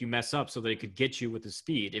and make you mess up so that he could get you with his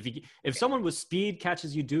speed. If someone with speed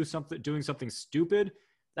catches you doing something stupid,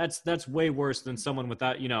 that's way worse than someone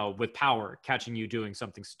without, you know, with power catching you doing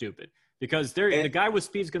something stupid. Because the guy with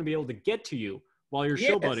speed is going to be able to get to you while you're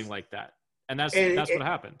showboating like that. And that's what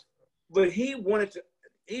happened. But he wanted to,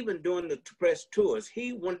 even during the press tours,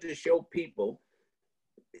 he wanted to show people,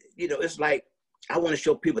 you know, it's like, I want to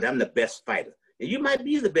show people that I'm the best fighter. And you might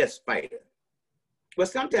be the best fighter. But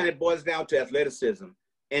sometimes it boils down to athleticism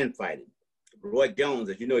and fighting. Roy Jones,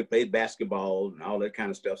 as you know, he played basketball and all that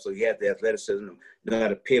kind of stuff. So he had the athleticism, know how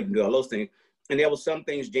to pivot and do all those things. And there was some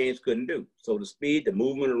things James couldn't do. So the speed, the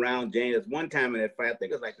movement around James, one time in that fight, I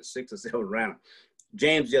think it was like the 6th or 7th round,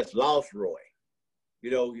 James just lost Roy.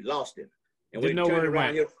 You know, he lost him. And when Didn't he know turned where he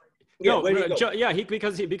around, went. yeah, No, where did he go? yeah,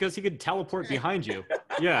 because he could teleport behind you.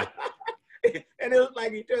 Yeah. And it was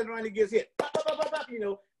like he turns around, he gets hit. Bop, bop, bop, bop, bop, you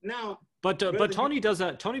know, now. But Tony does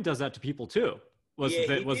that. Tony does that to people too. Was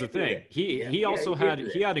Yeah, the thing. He also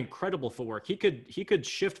had incredible footwork. He could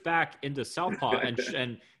shift back into southpaw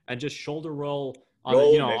and just shoulder roll on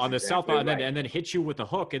on the southpaw and then hit you with a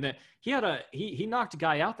hook. And then he knocked a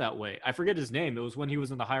guy out that way. I forget his name. It was when he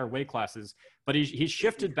was in the higher weight classes. But he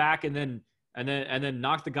shifted back and then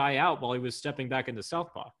knocked the guy out while he was stepping back into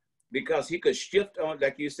southpaw. Because he could shift on,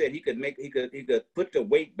 like you said, he could put the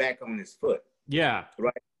weight back on his foot. Yeah.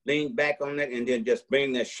 Right. Lean back on that and then just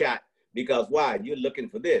bring that shot. Because why? You're looking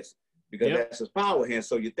for this. Because that's his power hand.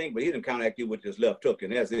 So you think, but he didn't counteract you with his left hook,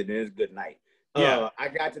 and that's it. And it's good night. Yeah. I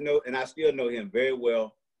got to know, and I still know him very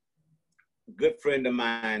well. Good friend of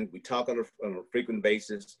mine. We talk on a frequent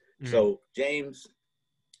basis. Mm-hmm. So James,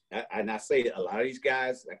 and I say a lot of these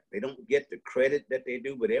guys, they don't get the credit that they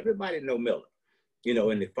do, but everybody know Miller, you know,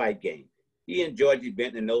 in the fight game. He and Georgie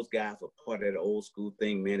Benton and those guys were part of the old school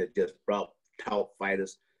thing, man, that just brought top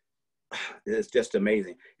fighters. It's just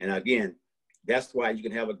amazing. And again, that's why you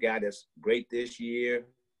can have a guy that's great this year,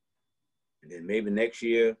 and then maybe next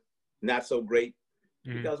year, not so great.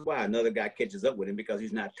 Mm-hmm. Because why? Another guy catches up with him because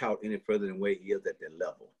he's not taught any further than where he is at their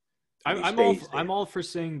level. I'm all for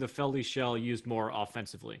seeing the Feldy shell used more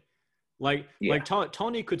offensively. Like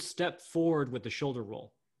Tony could step forward with the shoulder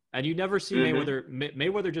roll, and you never see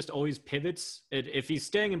Mayweather just always pivots. If he's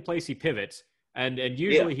staying in place, he pivots. And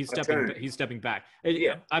usually he's stepping back.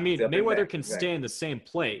 I mean, Mayweather can stay in the same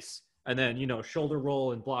place and then, shoulder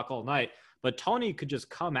roll and block all night. But Tony could just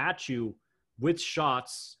come at you with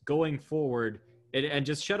shots going forward and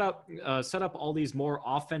just set up all these more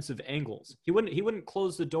offensive angles. He wouldn't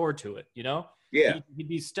close the door to it, Yeah. He'd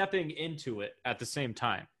be stepping into it at the same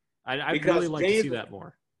time. I'd really like to see that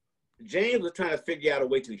more. James was trying to figure out a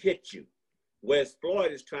way to hit you, whereas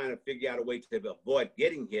Floyd is trying to figure out a way to avoid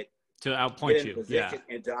getting hit. To outpoint you,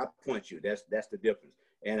 and to outpoint you. That's the difference.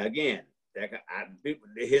 And again,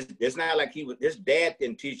 it's not like his dad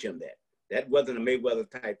didn't teach him that. That wasn't a Mayweather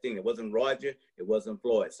type thing. It wasn't Roger. It wasn't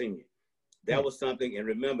Floyd Sr. That was something. And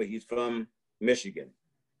remember, he's from Michigan,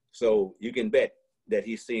 so you can bet that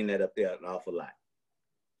he's seen that up there an awful lot.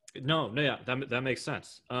 No, yeah, that makes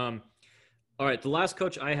sense. All right, the last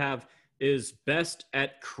coach I have is best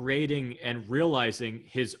at creating and realizing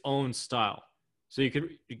his own style. So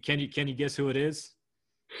can you guess who it is?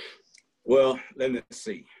 Well, let me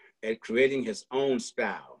see. At creating his own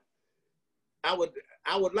style, I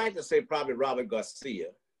would like to say probably Robert Garcia,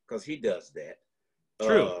 because he does that.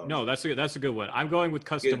 True. No, that's a good one. I'm going with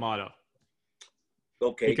Cus D'Amato.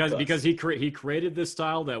 Okay. Because he created this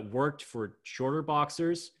style that worked for shorter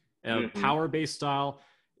boxers, power-based style.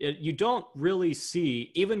 You don't really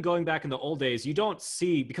see, even going back in the old days, you don't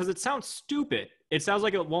see, because it sounds stupid. It sounds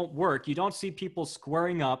like it won't work. You don't see people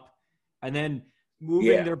squaring up and then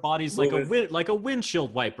moving their bodies like a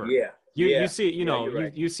windshield wiper. Yeah. You see,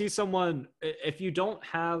 you see someone, if you don't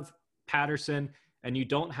have Patterson and you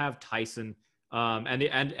don't have Tyson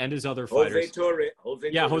and his other fighters.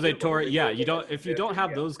 Jose Torre. Yeah. If you don't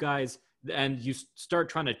have those guys and you start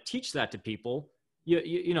trying to teach that to people,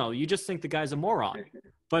 you just think the guy's a moron.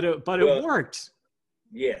 But it worked.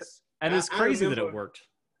 Yes. And it's crazy that it worked.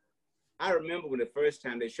 I remember when the first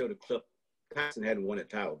time they showed a clip, Tyson hadn't won a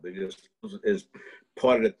title, but it was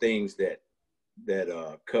part of the things that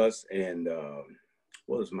Cus and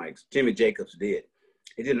what was Mike's Jimmy Jacobs did.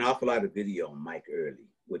 He did an awful lot of video on Mike early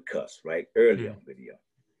with Cus, right? Early on video,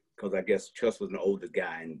 because I guess Cus was an older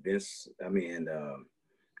guy, and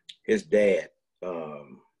his dad,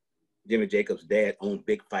 Jimmy Jacobs' dad, owned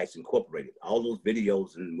Big Fights Incorporated. All those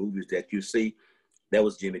videos and movies that you see, that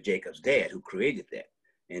was Jimmy Jacobs' dad who created that.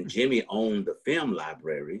 And Jimmy owned the film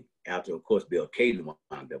library after, of course, Bill Caden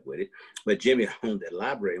wound up with it. But Jimmy owned that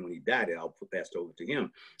library, and when he died, it all passed over to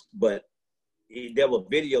him. But there were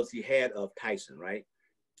videos he had of Tyson, right?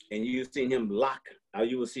 And you've seen him lock, or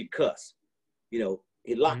you will see Cus. He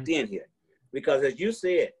locked in here. Because as you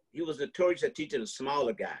said, he was notorious at teaching the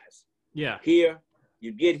smaller guys. Yeah. Here,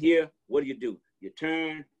 you get here, what do? You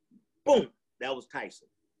turn, boom, that was Tyson.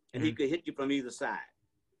 And he could hit you from either side.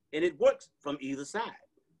 And it works from either side.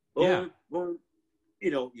 Boom, boom,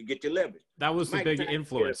 you get your leverage. That was the big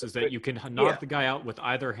influence, is that you can knock the guy out with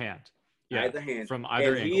either hand. Yeah, either hand. From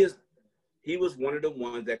either angle. He was one of the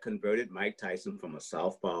ones that converted Mike Tyson from a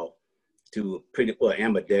southpaw to a pretty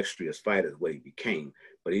ambidextrous fighter, is what he became.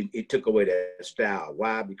 But he took away that style.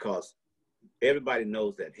 Why? Because everybody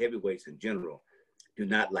knows that heavyweights in general do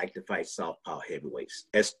not like to fight southpaw heavyweights,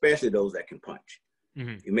 especially those that can punch.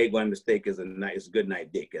 Mm-hmm. You make one mistake, it's a good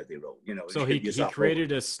night dick, as they wrote. You know, So he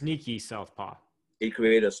created a sneaky southpaw. He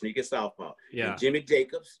created a sneaky southpaw. Yeah. And Jimmy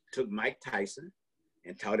Jacobs took Mike Tyson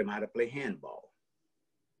and taught him how to play handball.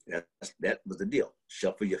 That was the deal.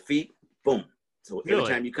 Shuffle your feet, boom. So every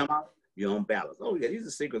time you come out, you're on balance. Oh yeah, these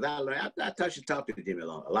are secrets I learned. I touch and talk to Jimmy a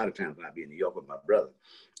lot of times when I be in New York with my brother.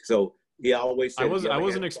 So he always said, I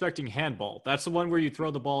wasn't expecting handball. That's the one where you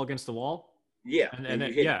throw the ball against the wall. Yeah, and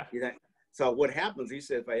then, yeah. So what happens? He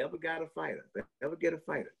said, if I ever get a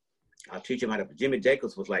fighter, I'll teach him how to. Jimmy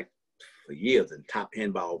Jacobs was like for years in top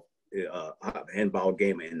handball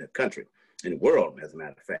gamer in the country, in the world, as a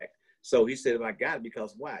matter of fact. So he said, if I got it,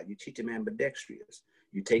 because why? You teach him ambidextrous.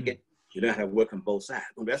 You take it, you know how to work on both sides.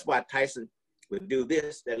 And that's why Tyson would do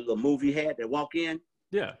this, that little move he had, that walk in.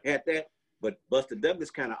 Yeah. Had that. But Buster Douglas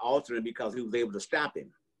kind of altered him because he was able to stop him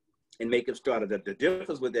and make him start. The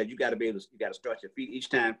difference with that, you got to start your feet. Each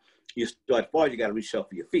time you start forward, you got to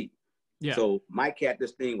reshuffle your feet. Yeah. So Mike had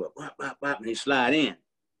this thing where bop, bop, bop, and he slide in.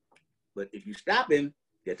 But if you stop him,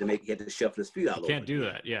 you have to shuffle his feet all over. Can't do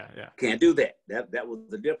that. Yeah, yeah. Can't do that. That was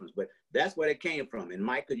the difference. But that's where it came from. And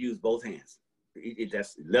Mike could use both hands. It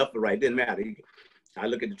just left or right, didn't matter. I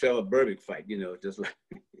look at the Trevor Berbick fight, you know, just like,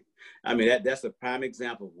 I mean, that's a prime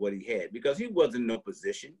example of what he had, because he wasn't in no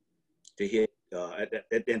position to hit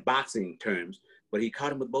in boxing terms, but he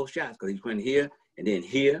caught him with both shots, because he went here, and then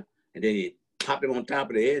he popped him on top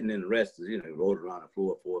of the head, and then the rest is, you know, rolled around the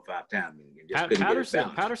floor 4 or 5 times. And just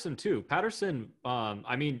Patterson too. Patterson,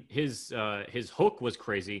 I mean, his hook was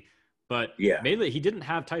crazy, but yeah, mainly he didn't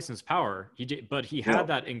have Tyson's power. But he had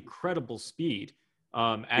that incredible speed.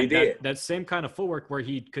 And that same kind of footwork where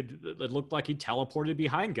it looked like he teleported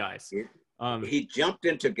behind guys. He jumped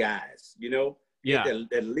into guys, you know. Yeah.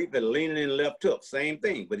 That leaning in left hook, same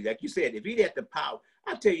thing. But like you said, if he had the power,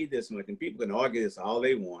 I'll tell you this much, and people can argue this all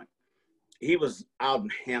they want. He was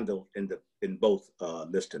out-handled in both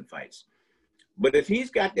Liston fights. But if he's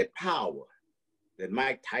got that power that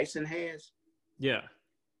Mike Tyson has, yeah,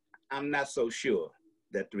 I'm not so sure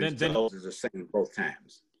that the result is the same both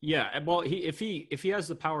times. Yeah, well, if he has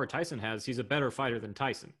the power Tyson has, he's a better fighter than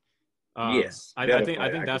Tyson. Yes, I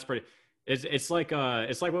think that's pretty. It's like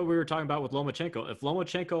what we were talking about with Lomachenko. If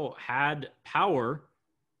Lomachenko had power,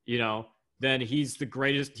 you know, then he's the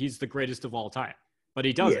greatest of all time. But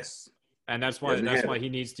he doesn't, and that's why he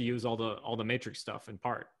needs to use all the Matrix stuff in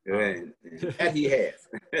part. As he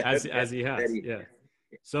has, as he has, yeah.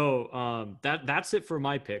 So that's it for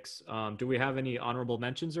my picks. Do we have any honorable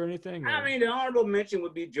mentions or anything? I mean, the honorable mention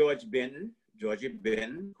would be Georgie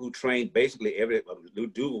Benton, who trained basically Lou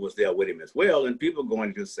Duval was there with him as well. And people are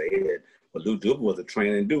going to say that, well, Lou Duval was a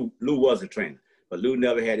trainer, and Lou was a trainer, but Lou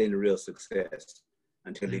never had any real success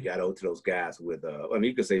until he got over to those guys with, I mean,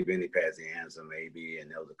 you could say Vinny Pazienza maybe, and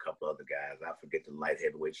there was a couple other guys. I forget the light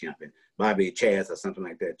heavyweight champion, Bobby Chaz or something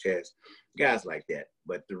like that, guys like that.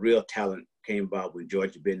 But the real talent came about when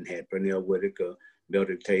Georgie Benton had Pernell Whitaker,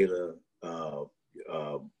 Mildred Taylor,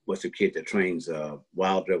 what's the kid that trains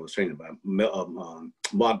Wilder was training by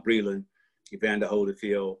Mark Breland, Evander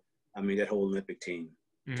Holyfield. I mean, that whole Olympic team,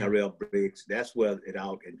 Tyrell Briggs. That's where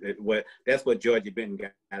that's where Georgie Benton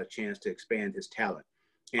got a chance to expand his talent.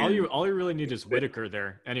 And all you really need is Whitaker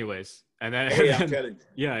there, anyways. And then I'm telling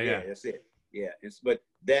you, yeah, that's it. Yeah, but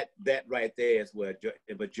that right there is where.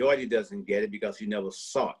 But Georgie doesn't get it because he never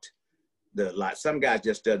sought the light. Some guys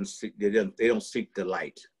just don't seek the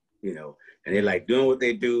light, you know, and they like doing what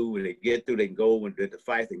they do. When they get through, they can go and do the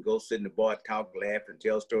fight, and go sit in the bar, talk, laugh, and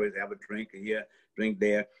tell stories, have a drink here, drink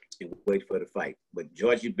there, and wait for the fight. But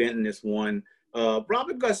Georgie Benton is one.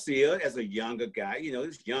 Robert Garcia, as a younger guy, you know,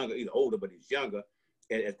 he's younger, he's older, but he's younger.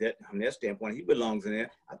 From that standpoint, he belongs in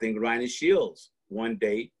there. I think Ryan Shields one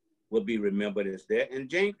day will be remembered as that, and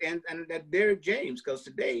that Derrick James, because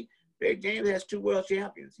today Derrick James has 2 world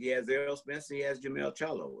champions. He has Errol Spence, he has Jamal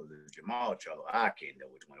Charlo. I can't know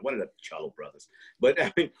which one of the Charlo brothers. But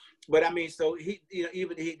I mean, so he, you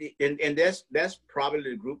know, and that's probably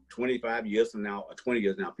the group 25 years from now or 20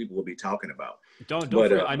 years now people will be talking about. Don't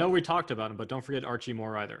forget, I know we talked about him, but don't forget Archie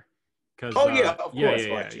Moore either. Of course,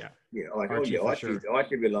 Archie. Archie,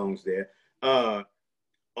 Archie belongs there.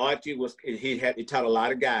 Archie he taught a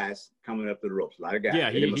lot of guys coming up the ropes. A lot of guys.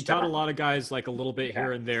 Yeah, he taught a lot of guys like a little bit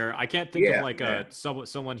here and there. I can't think of like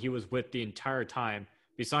someone he was with the entire time.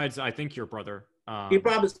 Besides, I think your brother. He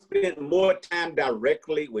probably spent more time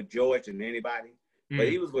directly with George than anybody. But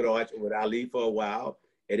he was with Archie, with Ali for a while,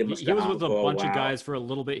 Eddie He was Mustang with a for a bunch of while. guys for a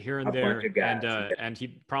little bit here A and bunch there, of guys. Yeah. and he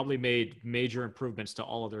probably made major improvements to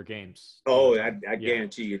all of their games over Oh, time. I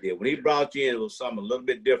guarantee you did. When he brought you in, it was something a little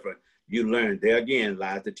bit different. You learned there again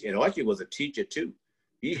lies the and Archie was a teacher too.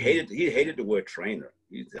 He hated the word trainer.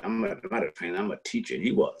 I'm not a trainer. I'm a teacher.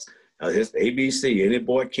 He was. His ABC. Any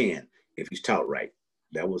boy can if he's taught right.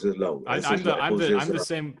 That was his logo. I'm the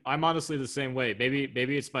same. I'm honestly the same way.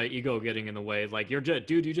 Maybe it's my ego getting in the way. Like you're just,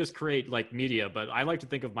 dude, you just create like media, but I like to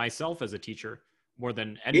think of myself as a teacher more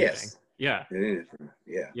than anything. Yes. Yeah.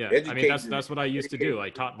 Yeah. I mean, that's what I used to do. I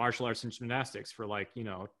taught martial arts and gymnastics for like,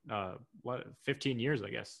 15 years, I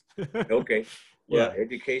guess. Okay. Well, Yeah.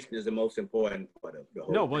 education is the most important part of the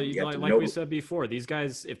whole No, but thing. like we said before, these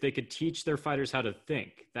guys, if they could teach their fighters how to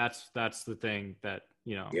think, that's the thing that,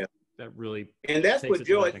 Yeah. that really And that's takes what it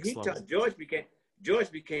to that George next level.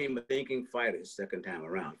 George became a thinking fighter his second time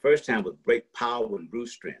around. First time was great power and brute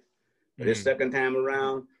strength. But his second time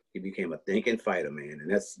around, he became a thinking fighter, man.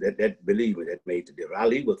 And that believe me, that made the difference.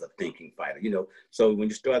 Ali was a thinking fighter, So when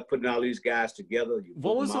you start putting all these guys together,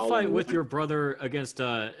 what was the fight with your brother against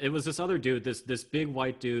it was this other dude, this big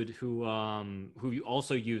white dude who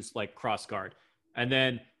also used like cross guard. And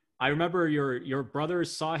then I remember your brother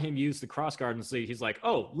saw him use the cross guard and he's like,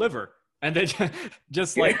 "Oh, liver." And then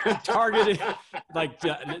just like targeted, like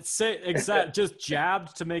just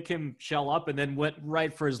jabbed to make him shell up, and then went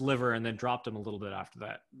right for his liver, and then dropped him a little bit after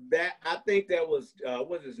that. I think that was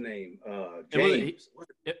what's his name? James.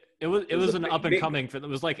 It was an up and coming. It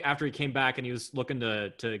was like after he came back and he was looking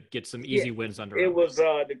to get some easy wins under him. It was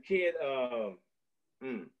the kid.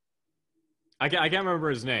 I can't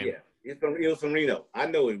remember his name. Yeah, it was from Reno. I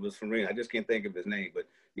know it was from Reno. I just can't think of his name, but.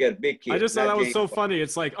 Yeah, big kid. I just thought that was so funny.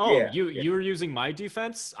 It's like, you were using my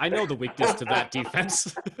defense? I know the weakness to that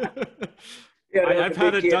defense. I've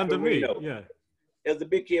had it done to me. Yeah. It was a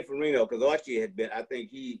big kid from Reno because Archie had been, I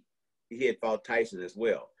think he had fought Tyson as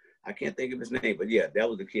well. I can't think of his name, but yeah, that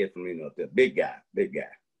was the kid from Reno, the big guy.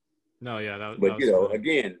 No, yeah. But,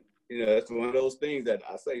 again, it's one of those things that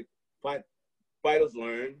I say fighters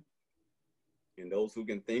learn. And those who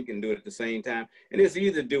can think and do it at the same time. And it's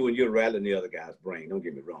easy to do when you're rattling the other guy's brain. Don't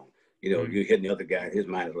get me wrong. You're hitting the other guy, his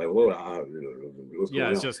mind is like, whoa, what's going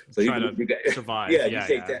on? It's just so trying to survive.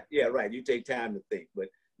 Right. You take time to think. But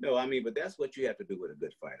no, but that's what you have to do with a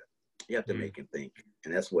good fighter. You have to make him think.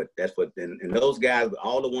 And that's what, and those guys,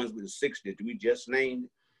 all the ones with the 60 that we just named,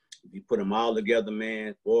 if you put them all together,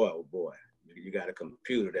 man, boy, you got a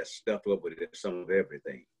computer that's stuffed up with some of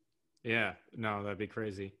everything. Yeah, no, that'd be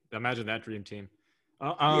crazy. Imagine that dream team.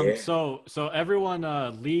 So everyone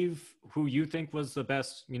leave who you think was the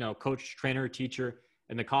best, coach, trainer, teacher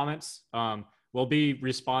in the comments. We'll be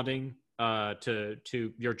responding to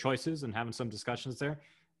your choices and having some discussions there.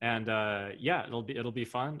 And it'll be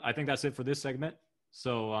fun. I think that's it for this segment.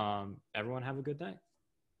 So everyone have a good night.